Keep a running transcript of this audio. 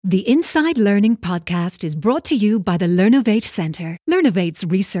The Inside Learning podcast is brought to you by the Learnovate Centre. Learnovate's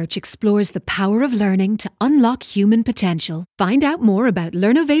research explores the power of learning to unlock human potential. Find out more about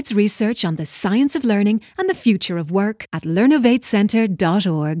Learnovate's research on the science of learning and the future of work at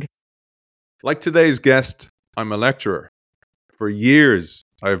learnovatecentre.org. Like today's guest, I'm a lecturer. For years,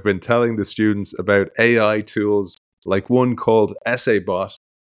 I've been telling the students about AI tools like one called EssayBot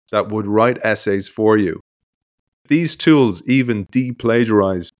that would write essays for you. These tools even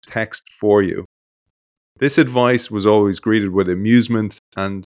deplagiarize text for you. This advice was always greeted with amusement,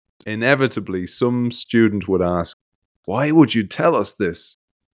 and inevitably some student would ask, "Why would you tell us this?"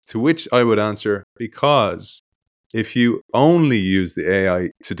 To which I would answer, because if you only use the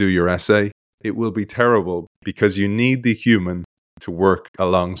AI to do your essay, it will be terrible because you need the human to work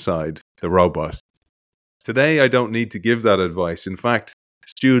alongside the robot. Today, I don't need to give that advice. In fact,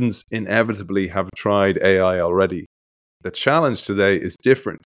 students inevitably have tried AI already. The challenge today is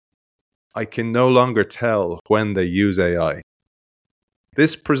different. I can no longer tell when they use AI.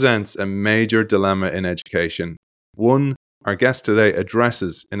 This presents a major dilemma in education. One our guest today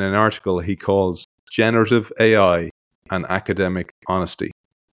addresses in an article he calls Generative AI and Academic Honesty.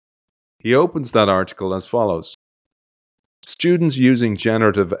 He opens that article as follows. Students using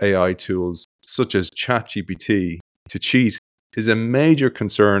generative AI tools such as ChatGPT to cheat is a major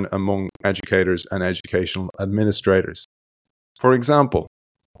concern among educators and educational administrators. For example,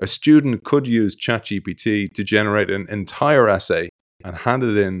 a student could use ChatGPT to generate an entire essay and hand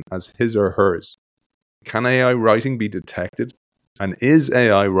it in as his or hers. Can AI writing be detected? And is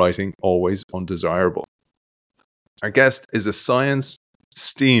AI writing always undesirable? Our guest is a science,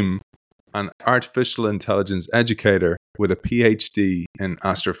 STEAM, and artificial intelligence educator with a PhD in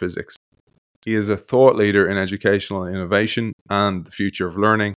astrophysics. He is a thought leader in educational innovation and the future of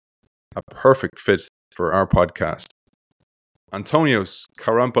learning, a perfect fit for our podcast. Antonios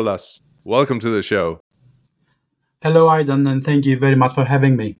Karampelas, welcome to the show. Hello, Aidan, and thank you very much for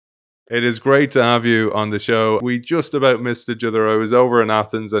having me. It is great to have you on the show. We just about missed each other. I was over in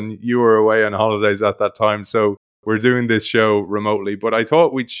Athens and you were away on holidays at that time, so we're doing this show remotely. But I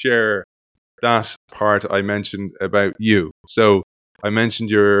thought we'd share that part I mentioned about you. So I mentioned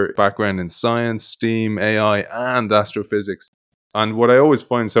your background in science, STEAM, AI, and astrophysics. And what I always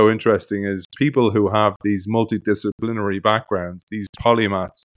find so interesting is people who have these multidisciplinary backgrounds, these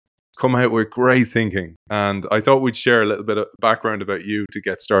polymaths, come out with great thinking. And I thought we'd share a little bit of background about you to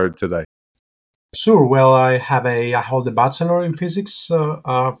get started today. Sure. Well, I hold a bachelor in physics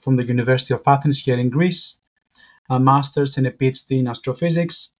from the University of Athens here in Greece, a master's and a PhD in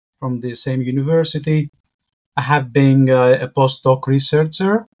astrophysics from the same university. I have been a postdoc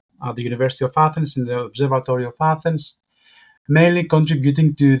researcher at the University of Athens in the Observatory of Athens, mainly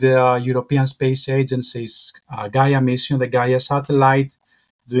contributing to the European Space Agency's Gaia mission, the Gaia satellite,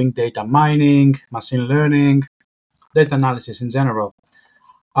 doing data mining, machine learning, data analysis in general.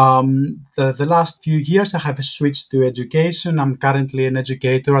 The last few years, I have switched to education. I'm currently an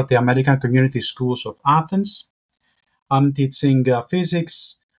educator at the American Community Schools of Athens. I'm teaching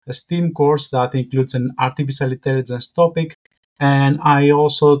physics, a STEAM course that includes an artificial intelligence topic, and I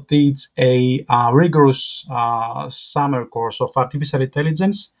also teach a rigorous summer course of artificial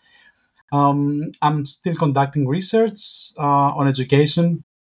intelligence. I'm still conducting research on education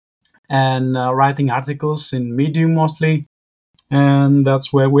and writing articles in Medium mostly, and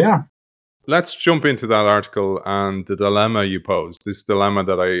that's where we are. Let's jump into that article and the dilemma you posed, this dilemma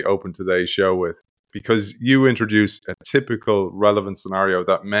that I opened today's show with, because you introduce a typical relevant scenario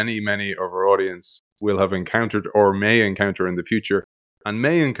that many of our audience will have encountered or may encounter in the future and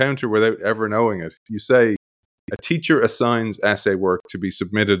may encounter without ever knowing it. You say, a teacher assigns essay work to be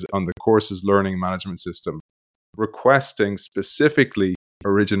submitted on the course's learning management system, requesting specifically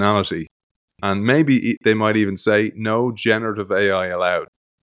originality. And maybe they might even say, no generative AI allowed.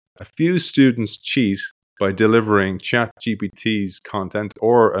 A few students cheat by delivering ChatGPT's content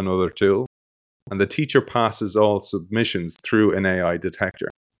or another tool, and the teacher passes all submissions through an AI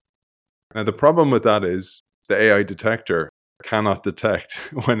detector. Now, the problem with that is the AI detector cannot detect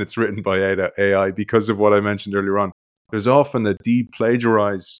when it's written by AI because of what I mentioned earlier on. There's often a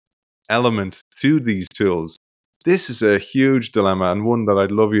deplagiarized element to these tools. This is a huge dilemma and one that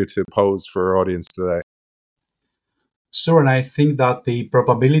I'd love you to pose for our audience today. Sure, and I think that the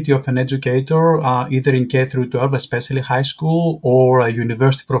probability of an educator, either in K through 12, especially high school, or a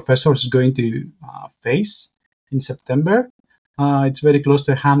university professor is going to face in September, it's very close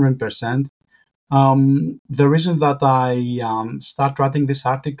to 100%. The reason that I start writing this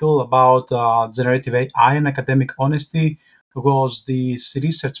article about generative AI and academic honesty was these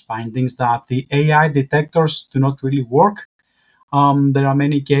research findings that the AI detectors do not really work. There are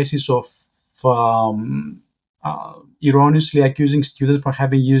many cases of erroneously accusing students for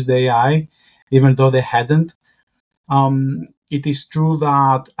having used AI, even though they hadn't. It is true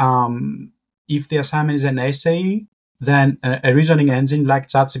that if the assignment is an essay, then a reasoning engine like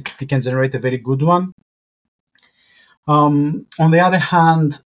ChatGPT can generate a very good one. On the other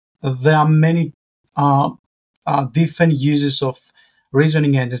hand, there are many different uses of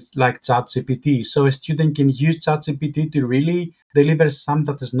reasoning engines like ChatGPT. So a student can use ChatGPT to really deliver something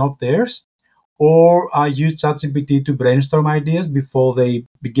that is not theirs, or use ChatGPT to brainstorm ideas before they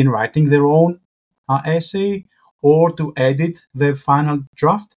begin writing their own essay, or to edit the final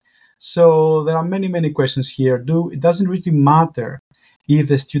draft. So there are many questions here. It doesn't really matter if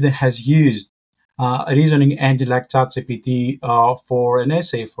the student has used a reasoning engine like ChatGPT for an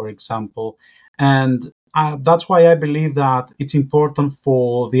essay, for example, and that's why I believe that it's important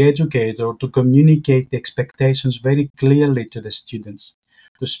for the educator to communicate the expectations very clearly to the students,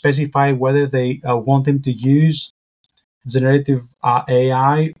 to specify whether they want them to use generative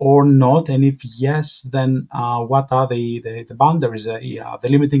AI or not, and if yes, then what are the boundaries, the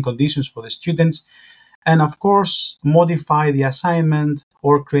limiting conditions for the students, and of course, modify the assignment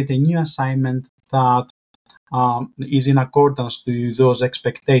or create a new assignment that is in accordance to those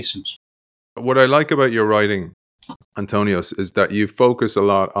expectations. What I like about your writing, Antonios, is that you focus a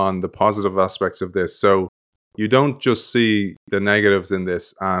lot on the positive aspects of this. So you don't just see the negatives in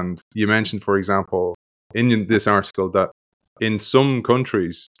this. And you mentioned, for example, in this article that in some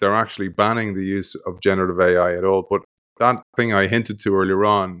countries, they're actually banning the use of generative AI at all. But that thing I hinted to earlier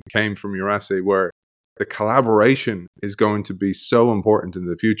on came from your essay where the collaboration is going to be so important in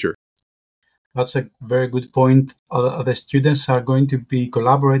the future. That's a very good point. The students are going to be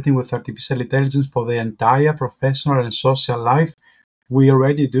collaborating with artificial intelligence for their entire professional and social life. We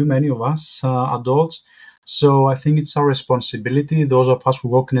already do, many of us adults. So I think it's our responsibility, those of us who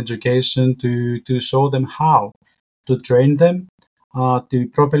work in education, to show them how to train them, to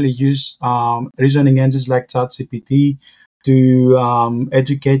properly use reasoning engines like ChatGPT, to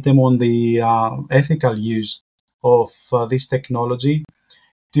educate them on the ethical use of this technology,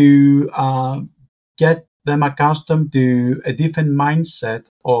 to get them accustomed to a different mindset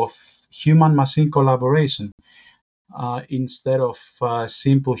of human machine collaboration instead of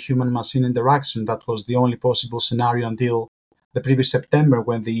simple human machine interaction. That was the only possible scenario until the previous September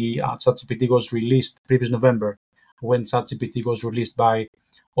when the ChatGPT was released, previous November, when ChatGPT was released by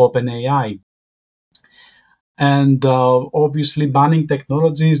OpenAI. And obviously, banning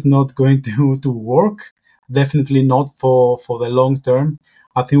technology is not going to work. Definitely not for the long term.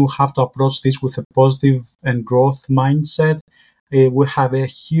 I think we have to approach this with a positive and growth mindset. We have a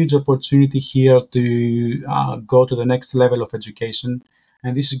huge opportunity here to go to the next level of education,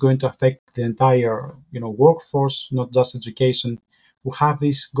 and this is going to affect the entire, workforce, not just education. We have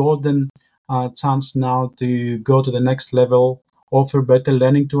this golden chance now to go to the next level, offer better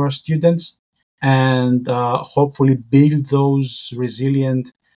learning to our students, and hopefully build those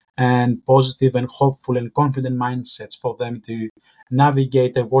resilient and positive and hopeful and confident mindsets for them to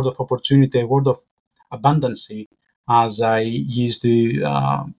navigate a world of opportunity, a world of abundancy, as I used to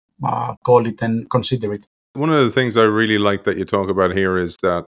call it and consider it. One of the things I really like that you talk about here is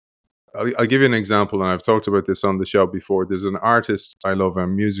that I'll give you an example, and I've talked about this on the show before. There's an artist I love, a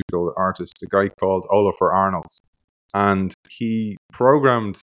musical artist, a guy called Olafur Arnalds, and he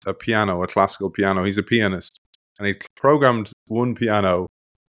programmed a piano, a classical piano. He's a pianist, and he programmed one piano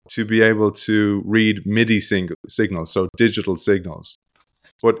to be able to read MIDI signals, so digital signals.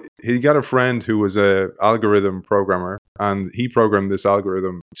 But he got a friend who was a algorithm programmer, and he programmed this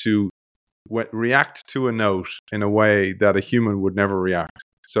algorithm to react to a note in a way that a human would never react.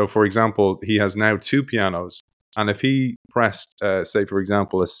 So, for example, he has now two pianos, and if he pressed, say, for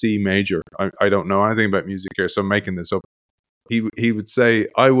example, a C major, I don't know anything about music here, so I'm making this up. He would say,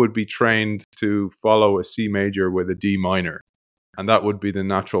 I would be trained to follow a C major with a D minor, and that would be the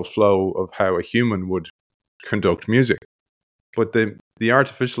natural flow of how a human would conduct music. But the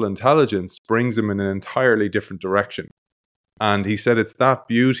artificial intelligence brings him in an entirely different direction. And he said it's that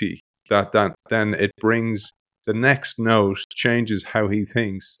beauty that then it brings the next note, changes how he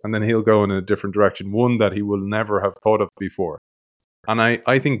thinks, and then he'll go in a different direction, one that he will never have thought of before. And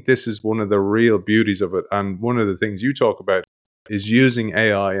I think this is one of the real beauties of it. And one of the things you talk about is using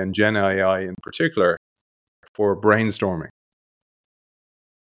AI and Gen AI in particular for brainstorming.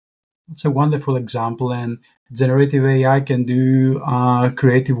 It's a wonderful example, and generative AI can do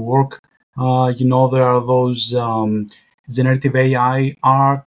creative work. There are those generative AI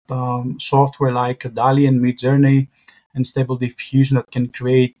art software like DALI and Midjourney and Stable Diffusion that can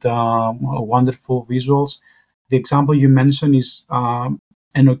create wonderful visuals. The example you mentioned is an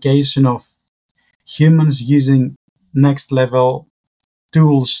occasion of humans using next level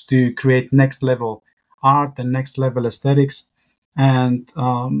tools to create next level art and next level aesthetics. And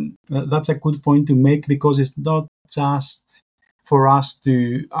that's a good point to make, because it's not just for us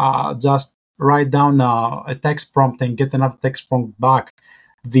to just write down a text prompt and get another text prompt back.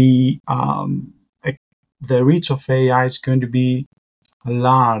 The the reach of AI is going to be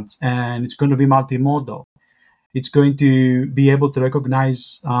large, and it's going to be multimodal. It's going to be able to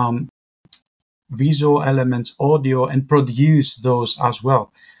recognize visual elements, audio, and produce those as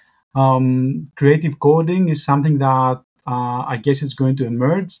well. Creative coding is something that I guess is going to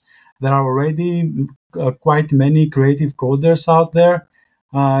emerge. There are already quite many creative coders out there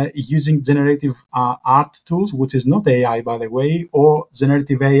using generative art tools, which is not AI, by the way, or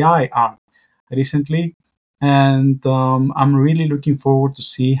generative AI art recently. And I'm really looking forward to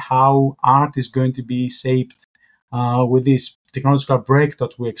see how art is going to be shaped with this technological break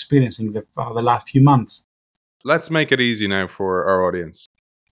that we're experiencing the last few months. Let's make it easy now for our audience.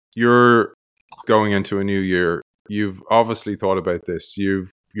 You're going into a new year. You've obviously thought about this.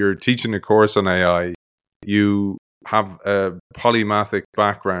 You're teaching a course on AI. You have a polymathic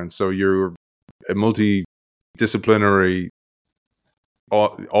background, so you're a multidisciplinary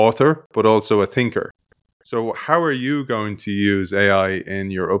author, but also a thinker. So, how are you going to use AI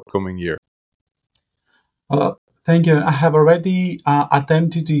in your upcoming year? Uh, Thank you. I have already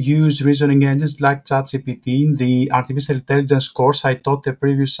attempted to use reasoning engines like ChatGPT in the artificial intelligence course I taught the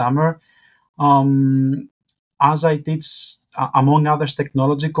previous summer. Um, as I teach, among others,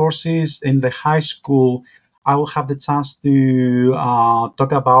 technology courses in the high school, I will have the chance to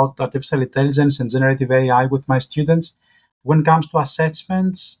talk about artificial intelligence and generative AI with my students. When it comes to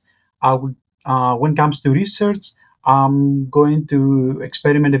assessments, when it comes to research, I'm going to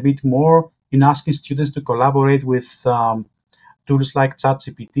experiment a bit more in asking students to collaborate with tools like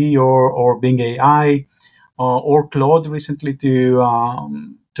ChatGPT or Bing AI or Claude recently to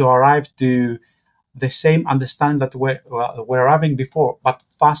arrive to the same understanding that we're having before, but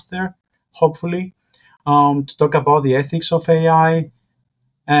faster, hopefully, to talk about the ethics of AI.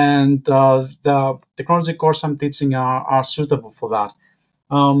 And the technology course I'm teaching are suitable for that.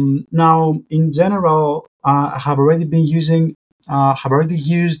 Now, in general, I have already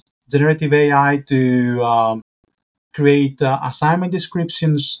used generative AI to create assignment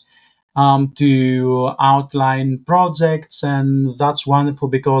descriptions, to outline projects, and that's wonderful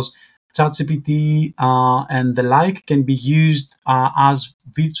because ChatGPT and the like can be used as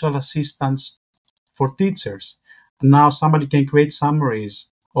virtual assistants for teachers. Now somebody can create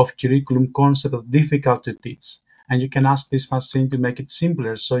summaries of curriculum concepts that are difficult to teach, and you can ask this machine to make it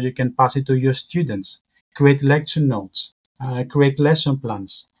simpler so you can pass it to your students, create lecture notes, create lesson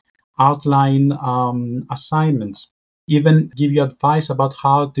plans, outline assignments, even give you advice about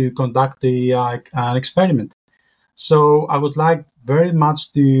how to conduct an experiment. So I would like very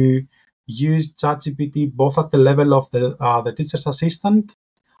much to use ChatGPT both at the level of the teacher's assistant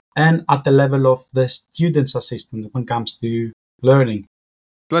and at the level of the student's assistant when it comes to learning.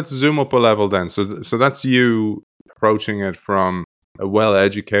 Let's zoom up a level then. So that's you approaching it from a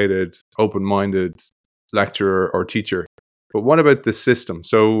well-educated, open-minded lecturer or teacher. But what about the system?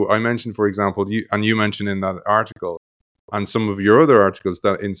 So I mentioned, for example, you mentioned in that article and some of your other articles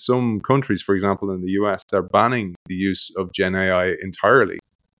that in some countries, for example, in the US, they're banning the use of Gen AI entirely.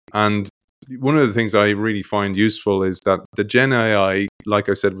 And one of the things I really find useful is that the Gen AI, like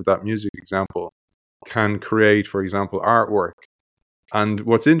I said with that music example, can create, for example, artwork. And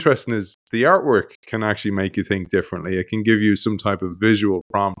what's interesting is the artwork can actually make you think differently. It can give you some type of visual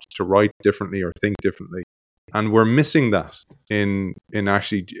prompt to write differently or think differently. And we're missing that in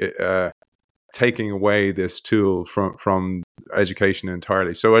actually taking away this tool from education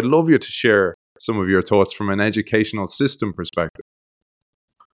entirely. So I'd love you to share some of your thoughts from an educational system perspective.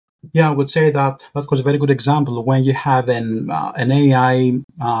 Yeah, I would say that that was a very good example when you have an AI,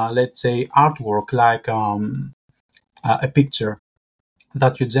 let's say, artwork like a picture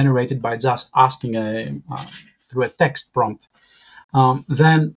that you generated by just asking through a text prompt.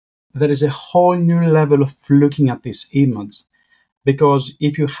 Then there is a whole new level of looking at this image, because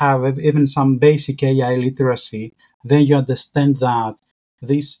if you have even some basic AI literacy, then you understand that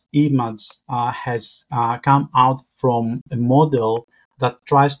this image has come out from a model that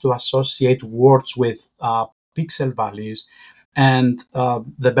tries to associate words with pixel values. And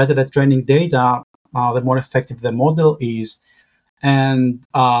the better the training data, the more effective the model is. And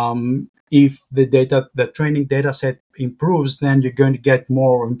if the training data set improves, then you're going to get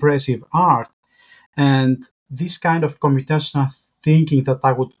more impressive art. And this kind of computational thinking that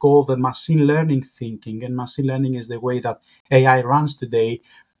I would call the machine learning thinking, and machine learning is the way that AI runs today,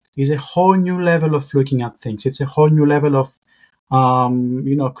 is a whole new level of looking at things. It's a whole new level of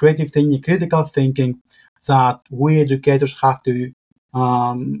creative thinking, critical thinking that we educators have to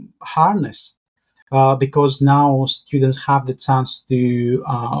harness, because now students have the chance to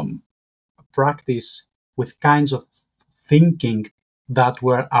practice with kinds of thinking that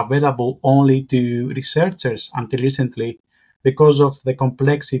were available only to researchers until recently because of the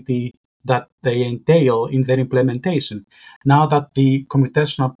complexity that they entail in their implementation. Now that the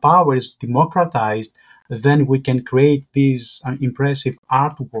computational power is democratized, then we can create these impressive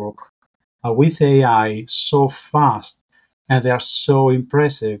artwork with AI so fast, and they are so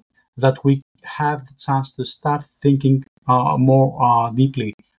impressive that we have the chance to start thinking more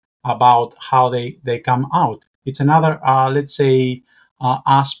deeply about how they come out. It's another, let's say,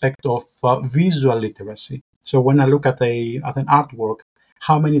 aspect of visual literacy. So when I look at an artwork,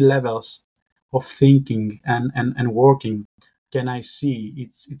 how many levels of thinking and working can I see?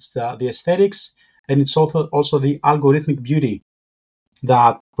 It's the aesthetics, and it's also the algorithmic beauty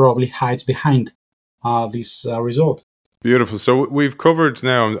that probably hides behind this result. Beautiful. So we've covered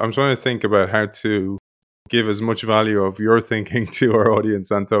now. I'm trying to think about how to give as much value of your thinking to our audience,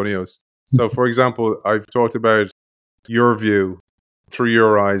 Antonios. So, for example, I've talked about your view through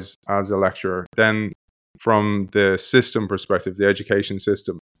your eyes as a lecturer, then from the system perspective, the education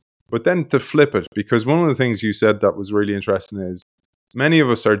system. But then to flip it, because one of the things you said that was really interesting is many of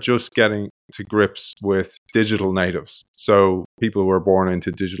us are just getting to grips with digital natives. So people who are born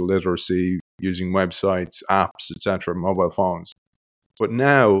into digital literacy using websites, apps, etc., mobile phones. But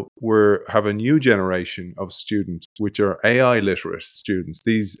now we have a new generation of students which are AI literate students,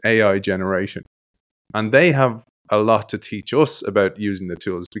 these AI generation. And they have a lot to teach us about using the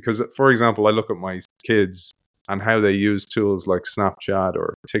tools. Because, for example, I look at my kids and how they use tools like Snapchat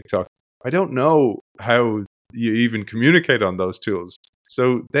or TikTok. I don't know how you even communicate on those tools.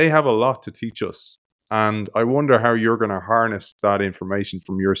 So they have a lot to teach us. And I wonder how you're going to harness that information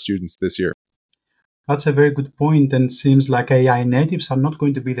from your students this year. That's a very good point, and seems like AI natives are not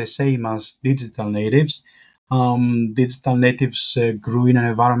going to be the same as digital natives. Digital natives grew in an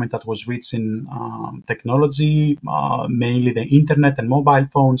environment that was rich in technology, mainly the internet and mobile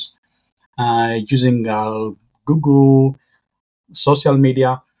phones, using Google, social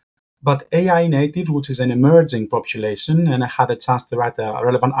media. But AI natives, which is an emerging population, and I had a chance to write a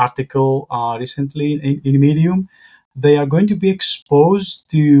relevant article recently in Medium, they are going to be exposed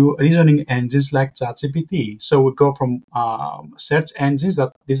to reasoning engines like ChatGPT. So we go from search engines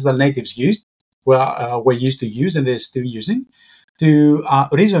that digital natives used, were used to use and they're still using, to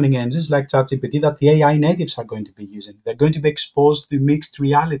reasoning engines like ChatGPT that the AI natives are going to be using. They're going to be exposed to mixed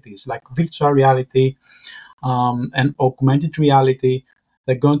realities like virtual reality, and augmented reality.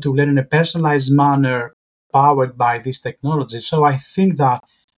 They're going to learn in a personalized manner powered by this technology. So I think that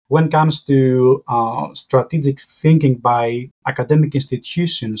when it comes to strategic thinking by academic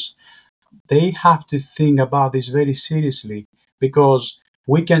institutions, they have to think about this very seriously, because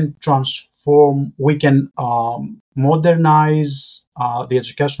we can transform, we can modernize the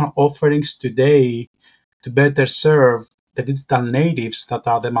educational offerings today to better serve the digital natives that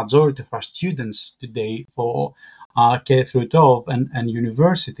are the majority of our students today for K through 12 and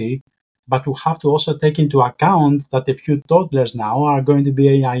university. But we have to also take into account that a few toddlers now are going to be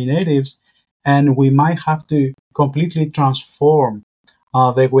AI natives, and we might have to completely transform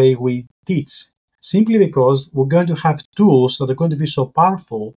the way we teach, simply because we're going to have tools that are going to be so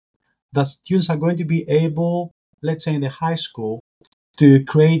powerful that students are going to be able, let's say in the high school, to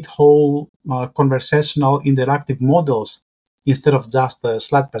create whole conversational interactive models instead of just a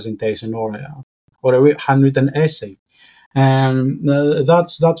slide presentation or a handwritten essay. And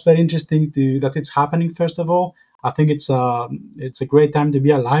that's very interesting that it's happening. First of all, I think it's a great time to be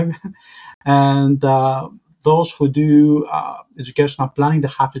alive, and those who do educational planning, they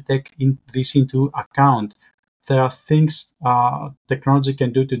have to take this into account. There are things technology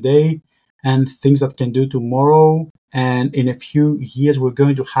can do today and things that can do tomorrow, and in a few years we're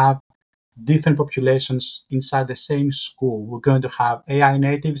going to have different populations inside the same school. We're going to have AI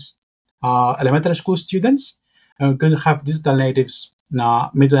natives, elementary school students, and we're going to have digital natives,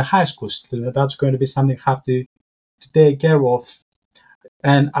 middle and high school students. That's going to be something we have to take care of.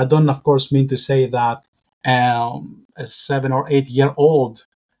 And I don't, of course, mean to say that a 7 or 8 year old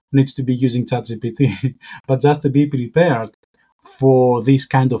needs to be using ChatGPT, but just to be prepared for this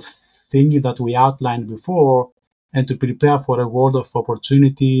kind of thing that we outlined before, and to prepare for a world of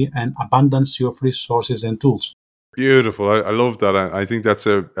opportunity and abundance of resources and tools. Beautiful. I love that. I think that's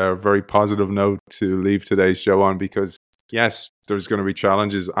a very positive note to leave today's show on because, yes, there's going to be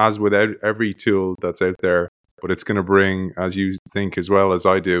challenges as with every tool that's out there, but it's going to bring, as you think as well as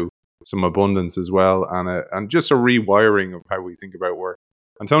I do, some abundance as well and just a rewiring of how we think about work.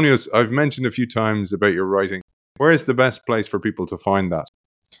 Antonios, I've mentioned a few times about your writing. Where is the best place for people to find that?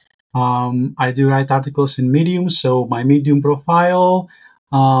 I do write articles in Medium, so my Medium profile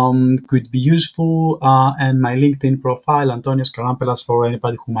could be useful, and my LinkedIn profile, Antonios Karampelas, for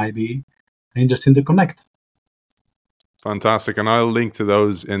anybody who might be interested to connect. Fantastic. And I'll link to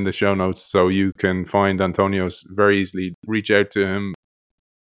those in the show notes so you can find Antonios very easily. Reach out to him,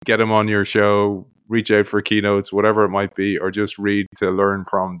 get him on your show, reach out for keynotes, whatever it might be, or just read to learn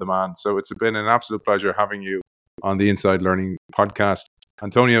from the man. So it's been an absolute pleasure having you on the Inside Learning podcast.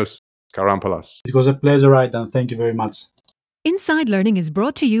 Antonios Karampelas. It was a pleasure, Aidan. Thank you very much. Inside Learning is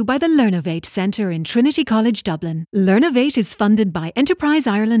brought to you by the Learnovate Centre in Trinity College, Dublin. Learnovate is funded by Enterprise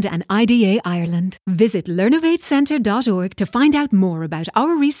Ireland and IDA Ireland. Visit learnovatecentre.org to find out more about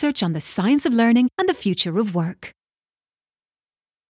our research on the science of learning and the future of work.